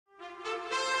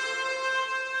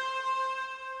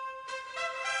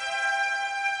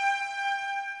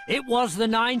It was the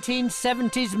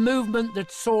 1970s movement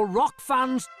that saw rock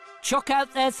fans chuck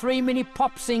out their 3-minute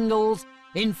pop singles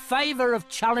in favour of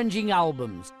challenging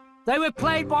albums. They were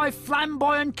played by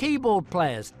flamboyant keyboard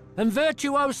players and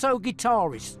virtuoso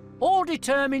guitarists, all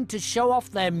determined to show off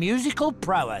their musical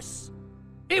prowess.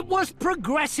 It was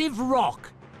progressive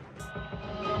rock.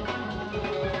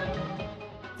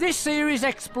 This series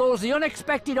explores the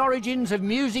unexpected origins of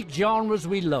music genres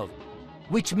we love,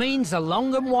 which means a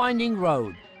long and winding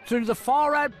road through the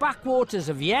far-out backwaters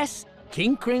of Yes,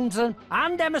 King Crimson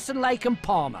and Emerson, Lake and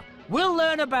Palmer. We'll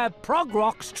learn about prog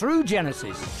rock's true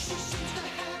genesis.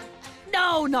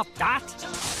 No, not that.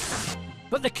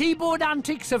 But the keyboard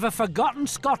antics of a forgotten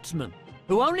Scotsman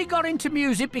who only got into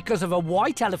music because of a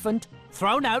white elephant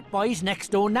thrown out by his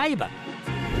next-door neighbour.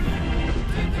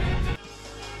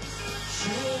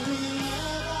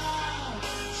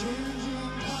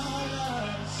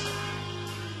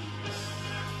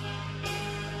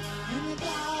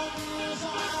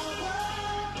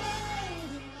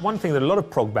 One thing that a lot of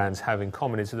prog bands have in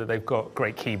common is that they've got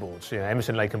great keyboards. You know,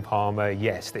 Emerson, Lake and Palmer,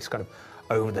 Yes, this kind of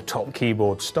over-the-top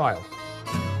keyboard style.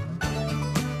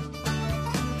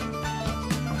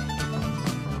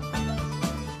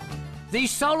 These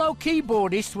solo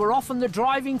keyboardists were often the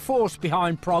driving force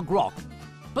behind prog rock.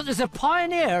 But there's a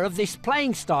pioneer of this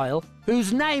playing style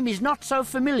whose name is not so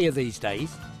familiar these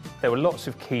days. There were lots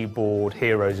of keyboard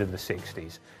heroes of the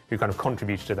 60s who kind of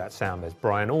contributed to that sound. There's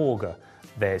Brian Auger,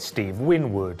 there's Steve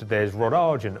Winwood, there's Rod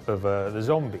Argent of the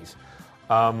Zombies.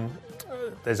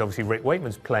 There's obviously Rick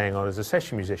Wakeman's playing on as a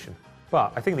session musician.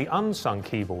 But I think the unsung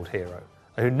keyboard hero,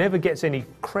 who never gets any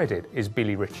credit, is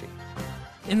Billy Ritchie.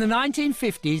 In the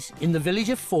 1950s, in the village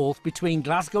of Forth between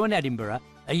Glasgow and Edinburgh,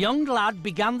 a young lad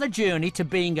began the journey to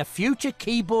being a future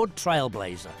keyboard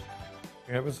trailblazer.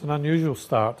 It was an unusual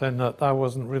start in that I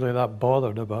wasn't really that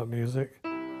bothered about music.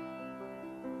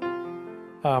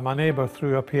 My neighbour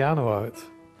threw a piano out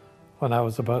when I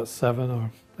was about 7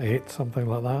 or 8, something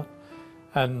like that.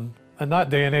 And in that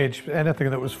day and age, anything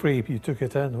that was free, you took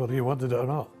it in, whether you wanted it or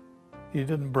not. You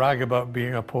didn't brag about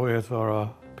being a poet or a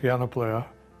piano player.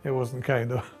 It wasn't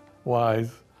kind of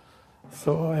wise.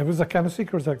 So it was a kind of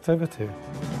secret activity.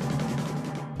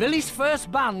 Billy's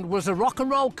first band was a rock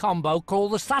and roll combo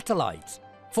called the Satellites,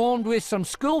 formed with some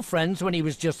school friends when he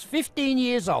was just 15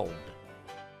 years old.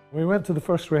 We went to the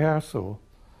first rehearsal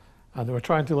and they were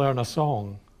trying to learn a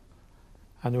song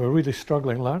and they were really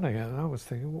struggling learning it, and I was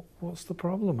thinking, what's the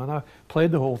problem? And I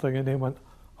played the whole thing and they went,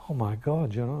 oh my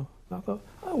God, you know. And I thought,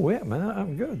 oh, wait a minute,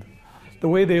 I'm good. The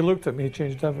way they looked at me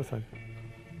changed everything.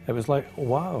 It was like,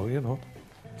 wow, you know,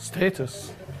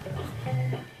 status.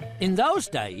 In those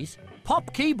days,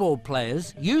 pop keyboard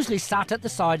players usually sat at the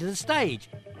side of the stage,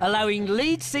 allowing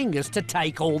lead singers to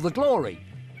take all the glory.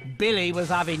 Billy was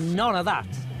having none of that.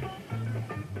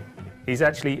 He's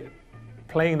actually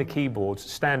playing the keyboards,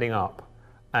 standing up,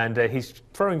 and he's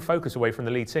throwing focus away from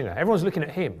the lead singer. Everyone's looking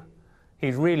at him.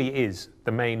 He really is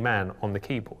the main man on the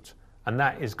keyboards, and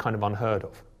that is kind of unheard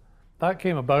of. That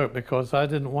came about because I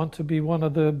didn't want to be one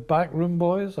of the backroom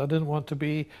boys. I didn't want to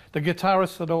be the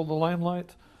guitarist at all the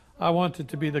limelight. I wanted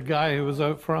to be the guy who was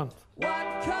out front.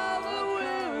 What color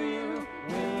will you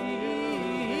be?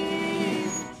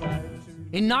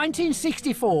 In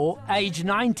 1964, aged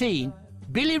 19,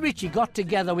 Billy Ritchie got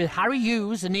together with Harry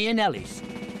Hughes and Ian Ellis.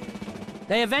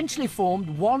 They eventually formed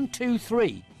 1, 2,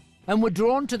 3 and were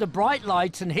drawn to the bright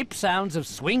lights and hip sounds of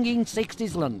swinging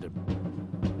 60s London.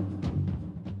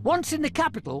 Once in the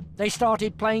capital, they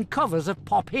started playing covers of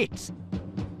pop hits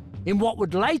in what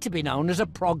would later be known as a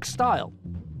prog style.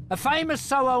 A famous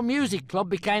Soho music club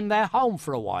became their home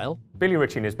for a while. Billy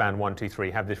Ritchie and his band 1, 2,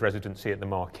 3 have this residency at the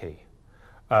Marquee.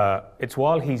 It's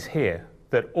while he's here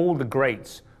that all the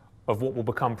greats of what will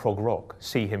become prog rock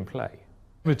see him play.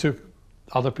 We took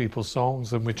other people's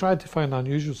songs and we tried to find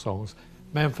unusual songs.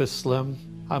 Memphis Slim,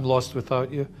 I'm Lost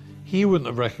Without You. He wouldn't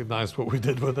have recognised what we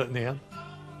did with it in the end.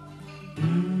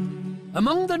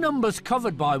 Among the numbers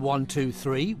covered by 1, 2,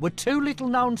 3 were 2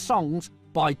 little-known songs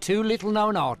by 2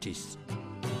 little-known artists.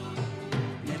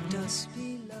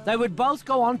 They would both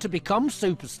go on to become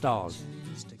superstars.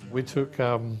 We took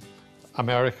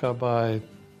America by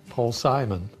Paul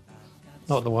Simon.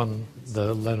 Not the one,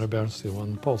 the Leonard Bernstein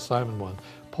one, the Paul Simon one.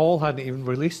 Paul hadn't even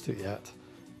released it yet.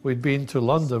 We'd been to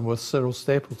London with Cyril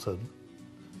Stapleton,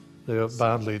 the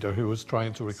band leader who was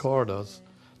trying to record us.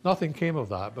 Nothing came of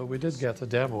that, but we did get a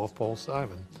demo of Paul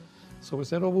Simon. So we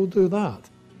said, oh, we'll do that.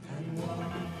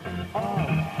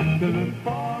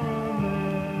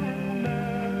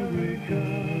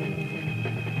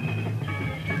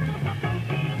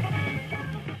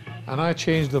 And I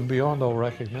changed them beyond all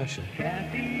recognition.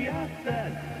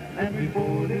 and we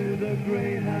boarded a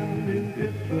Greyhound in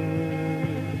Pittsburgh.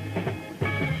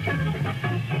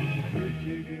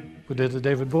 We did a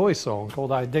David Bowie song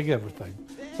called I Dig Everything.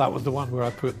 That was the one where I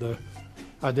put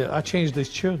I changed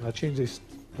this tune,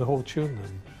 the whole tune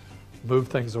and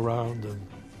moved things around and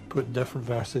put different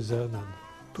verses in and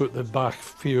put the Bach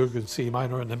fugue in C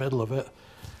minor in the middle of it.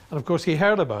 And of course he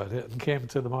heard about it and came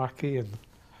to the Marquee and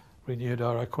renewed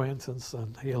our acquaintance,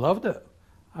 and he loved it.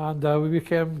 And we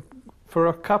became, for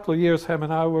a couple of years, him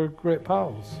and I were great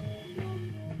pals.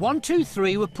 1, 2,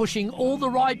 3 were pushing all the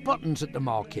right buttons at the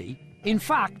Marquee. In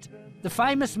fact, the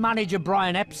famous manager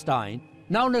Brian Epstein,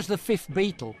 known as the Fifth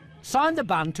Beatle, signed the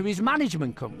band to his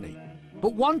management company.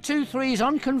 But 1, 2, 3's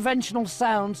unconventional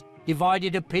sounds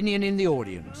divided opinion in the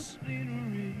audience.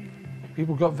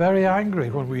 People got very angry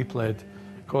when we played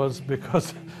because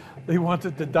they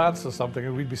wanted to dance or something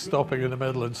and we'd be stopping in the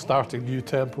middle and starting new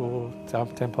tempo,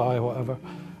 tempi, whatever.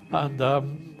 And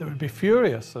they would be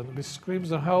furious and there'd be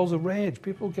screams and howls of rage.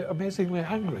 People get amazingly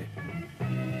angry.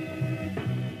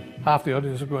 Half the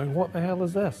audience were going, what the hell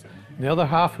is this? And the other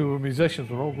half, who were musicians,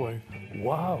 were all going,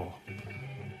 wow,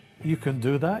 you can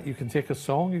do that? You can take a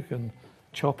song, you can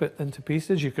chop it into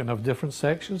pieces, you can have different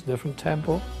sections, different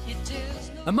tempo.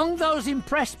 Among those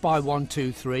impressed by 1,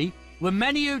 2, 3 were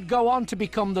many who'd go on to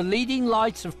become the leading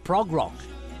lights of prog rock.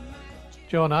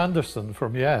 John Anderson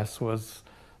from Yes was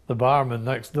the barman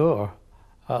next door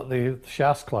at the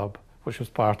Shas Club, which was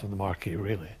part of the Marquee,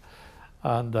 really.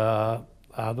 And there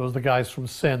was the guys from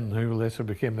Sin, who later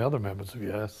became the other members of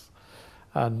Yes.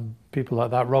 And people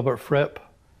like that. Robert Fripp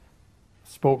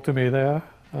spoke to me there.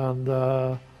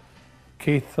 And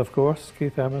Keith, of course,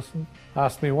 Keith Emerson,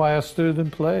 asked me why I stood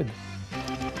and played.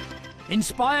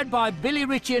 Inspired by Billy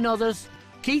Ritchie and others,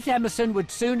 Keith Emerson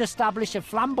would soon establish a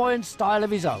flamboyant style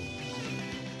of his own.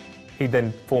 He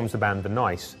then forms the band The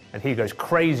Nice, and he goes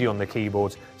crazy on the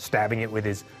keyboards, stabbing it with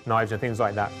his knives and things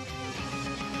like that.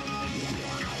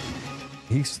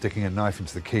 He's sticking a knife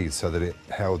into the keys so that it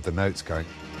held the notes going,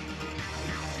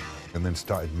 and then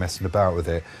started messing about with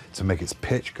it to make its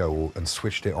pitch go, and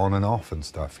switched it on and off and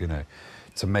stuff, you know,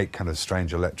 to make kind of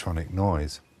strange electronic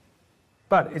noise.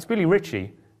 But it's Billy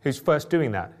Ritchie who's first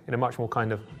doing that in a much more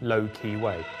kind of low-key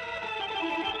way.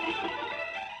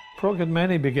 Prog had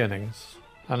many beginnings,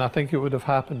 and I think it would have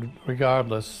happened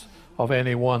regardless of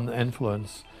any one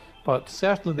influence. But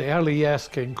certainly the early Yes,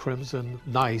 King Crimson,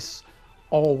 Nice,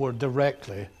 all were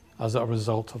directly as a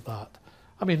result of that.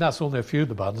 I mean, that's only a few of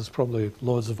the bands, there's probably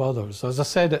loads of others. As I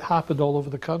said, it happened all over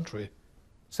the country.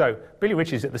 So Billy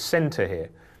Ritchie's at the centre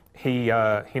here. He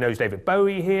knows David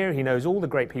Bowie here, he knows all the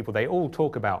great people. They all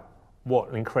talk about what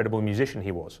an incredible musician he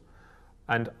was.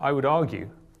 And I would argue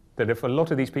that if a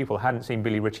lot of these people hadn't seen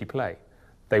Billy Ritchie play,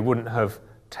 they wouldn't have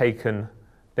taken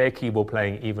their keyboard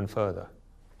playing even further.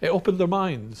 It opened their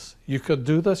minds. You could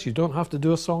do this, you don't have to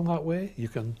do a song that way. You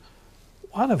can,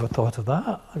 I never thought of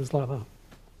that. I was like that.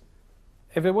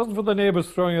 If it wasn't for the neighbours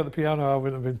throwing at the piano, I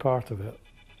wouldn't have been part of it.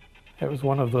 It was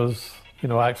one of those, you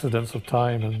know, accidents of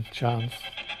time and chance.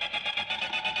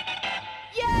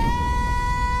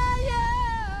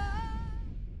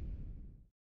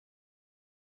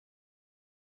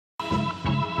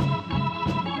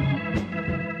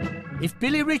 If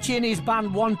Billy Ritchie and his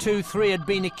band 1, 2, 3 had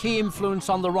been a key influence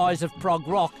on the rise of prog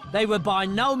rock, they were by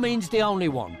no means the only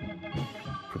one.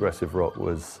 Progressive rock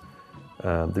was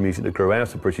the music that grew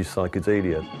out of British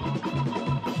psychedelia.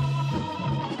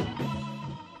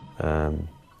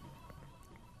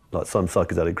 Like some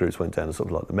psychedelic groups went down a sort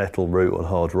of like the metal route or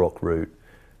hard rock route.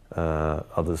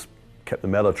 Others kept the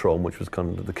mellotron, which was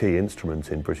kind of the key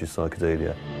instrument in British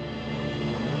psychedelia.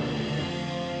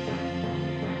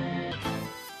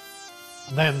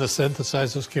 And then the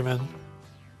synthesizers came in,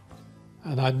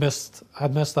 and I'd missed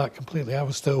that completely. I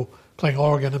was still playing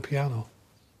organ and piano.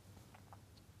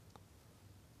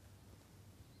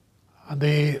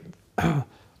 And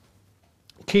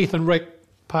Keith and Rick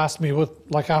passed me with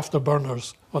like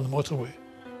afterburners on the motorway.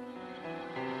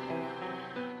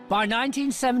 By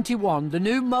 1971, the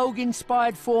new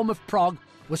Moog-inspired form of prog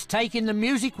was taking the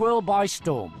music world by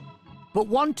storm. But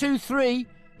 1, 2, 3,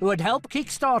 who had helped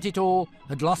kick-start it all,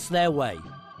 had lost their way.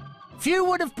 Few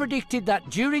would have predicted that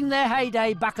during their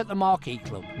heyday back at the Marquee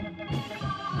Club.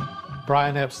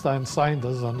 Brian Epstein signed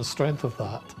us on the strength of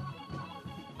that,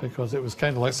 because it was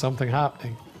kind of like something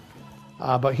happening.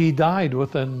 But he died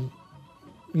within,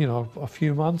 you know, a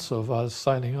few months of us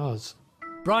signing us.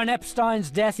 Brian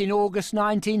Epstein's death in August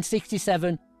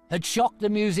 1967 had shocked the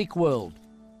music world.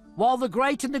 While the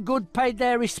great and the good paid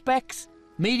their respects,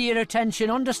 media attention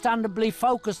understandably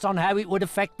focused on how it would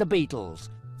affect the Beatles.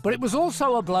 But it was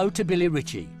also a blow to Billy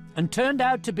Ritchie. and turned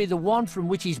out to be the one from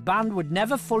which his band would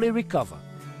never fully recover.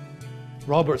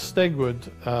 Robert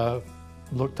Stigwood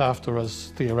looked after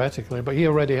us theoretically, but he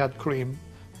already had Cream,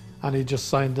 and he just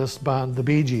signed this band, the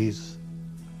Bee Gees.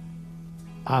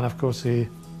 And of course,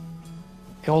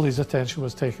 all his attention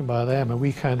was taken by them, and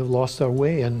we kind of lost our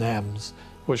way in NEMS,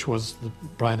 which was the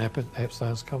Brian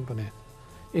Epstein's company.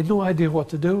 He had no idea what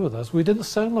to do with us. We didn't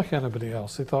sound like anybody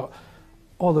else. He thought,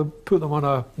 oh, they'll put them on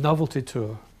a novelty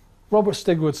tour. Robert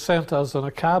Stigwood sent us on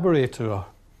a cabaret tour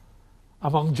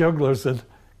among jugglers, and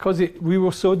because we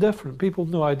were so different, people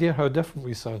had no idea how different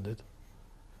we sounded.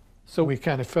 So we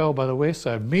kind of fell by the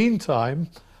wayside. Meantime,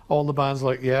 all the bands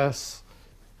like Yes,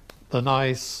 The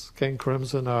Nice, King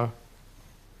Crimson are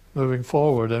moving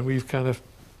forward, and we've kind of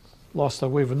lost our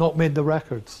way. We've not made the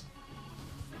records.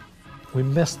 We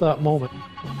missed that moment.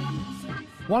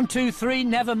 1, 2, 3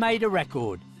 never made a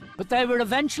record, but they were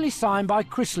eventually signed by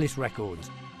Chrysalis Records.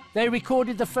 They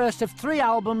recorded the first of 3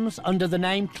 albums under the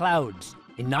name Clouds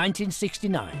in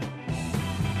 1969.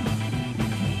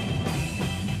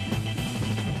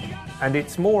 And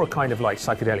it's more a kind of like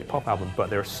psychedelic pop album, but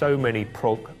there are so many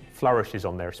prog flourishes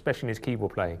on there, especially in his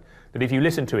keyboard playing, that if you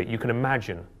listen to it, you can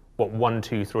imagine what 1,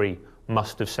 2, 3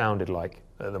 must have sounded like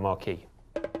at the Marquee.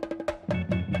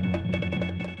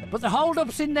 But the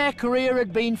hold-ups in their career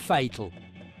had been fatal.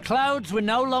 Clouds were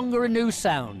no longer a new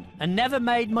sound and never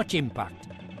made much impact.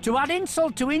 To add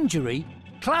insult to injury,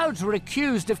 Clouds were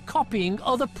accused of copying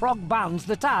other prog bands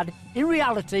that had, in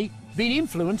reality, been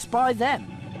influenced by them.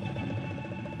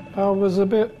 I was a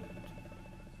bit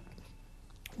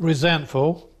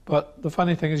resentful, but the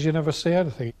funny thing is you never say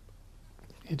anything.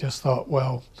 You just thought,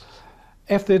 well,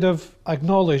 if they'd have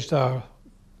acknowledged our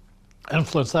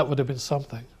influence, that would have been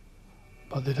something.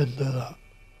 But they didn't do that.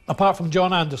 Apart from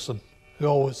John Anderson, who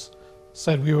always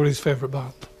said we were his favourite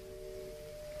band.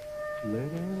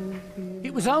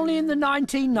 It was only in the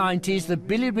 1990s that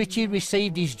Billy Ritchie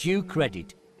received his due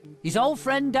credit. His old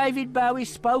friend David Bowie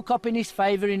spoke up in his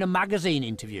favour in a magazine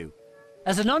interview.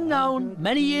 As an unknown,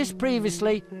 many years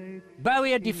previously,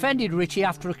 Bowie had defended Ritchie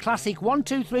after a classic 1,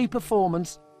 2, 3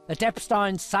 performance at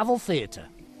Epstein's Savile Theatre.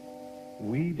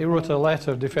 He wrote a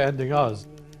letter defending us.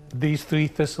 These 3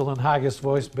 Thistle and Haggis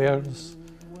voiced bairns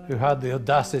who had the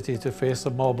audacity to face a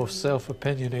mob of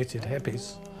self-opinionated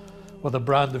hippies with a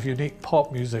brand of unique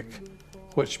pop music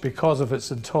which, because of its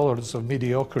intolerance of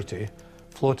mediocrity,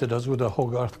 floated us with a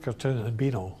Hogarth cartoon and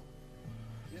Beano.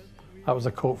 That was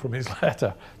a quote from his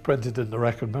letter, printed in the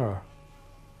Record Mirror.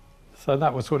 So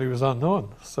that was when he was unknown,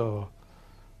 so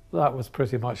that was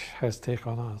pretty much his take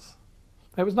on us.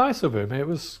 It was nice of him, it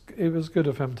was good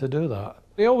of him to do that.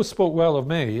 He always spoke well of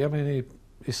me. I mean,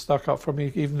 he stuck up for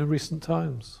me even in recent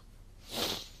times.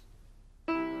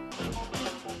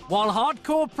 While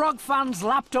hardcore prog fans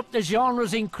lapped up the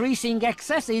genre's increasing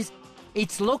excesses,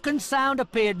 its look and sound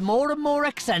appeared more and more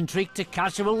eccentric to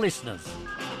casual listeners.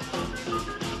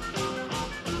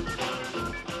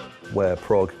 Where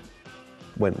prog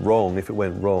went wrong, if it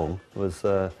went wrong, was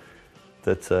that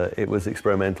it was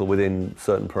experimental within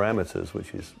certain parameters,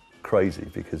 which is crazy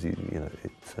because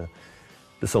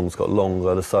the songs got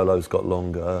longer, the solos got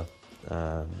longer.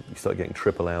 You start getting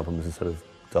triple albums instead of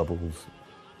doubles,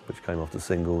 which came after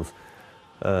singles.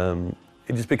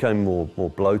 It just became more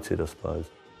bloated, I suppose.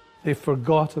 They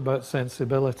forgot about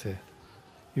sensibility.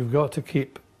 You've got to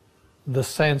keep the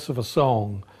sense of a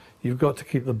song. You've got to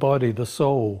keep the body, the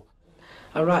soul.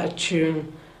 I write a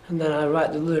tune and then I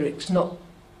write the lyrics, not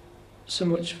so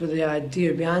much for the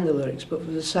idea behind the lyrics, but for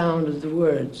the sound of the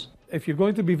words. If you're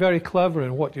going to be very clever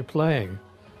in what you're playing,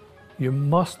 you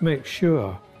must make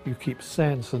sure you keep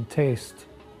sense and taste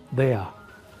there.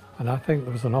 And I think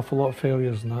there was an awful lot of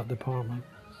failures in that department.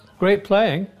 Great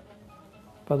playing,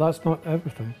 but that's not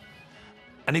everything.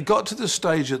 And it got to the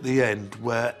stage at the end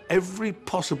where every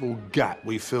possible gap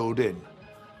we filled in.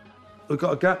 We've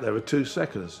got a gap there of 2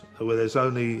 seconds where there's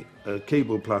only a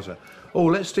keyboard player. Oh,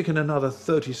 let's stick in another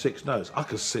 36 notes. I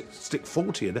could stick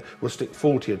 40 in there. We'll stick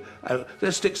 40 in.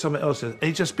 Let's stick something else in.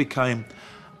 It just became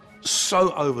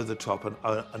so over the top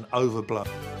and overblown.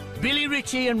 Billy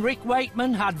Ritchie and Rick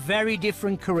Wakeman had very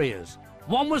different careers.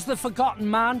 One was the forgotten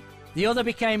man, the other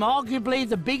became arguably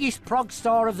the biggest prog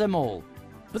star of them all.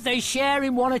 But they share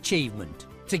in one achievement.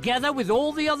 Together with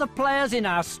all the other players in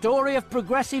our story of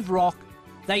progressive rock,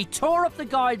 they tore up the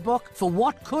guidebook for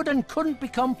what could and couldn't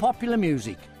become popular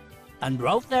music and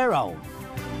wrote their own.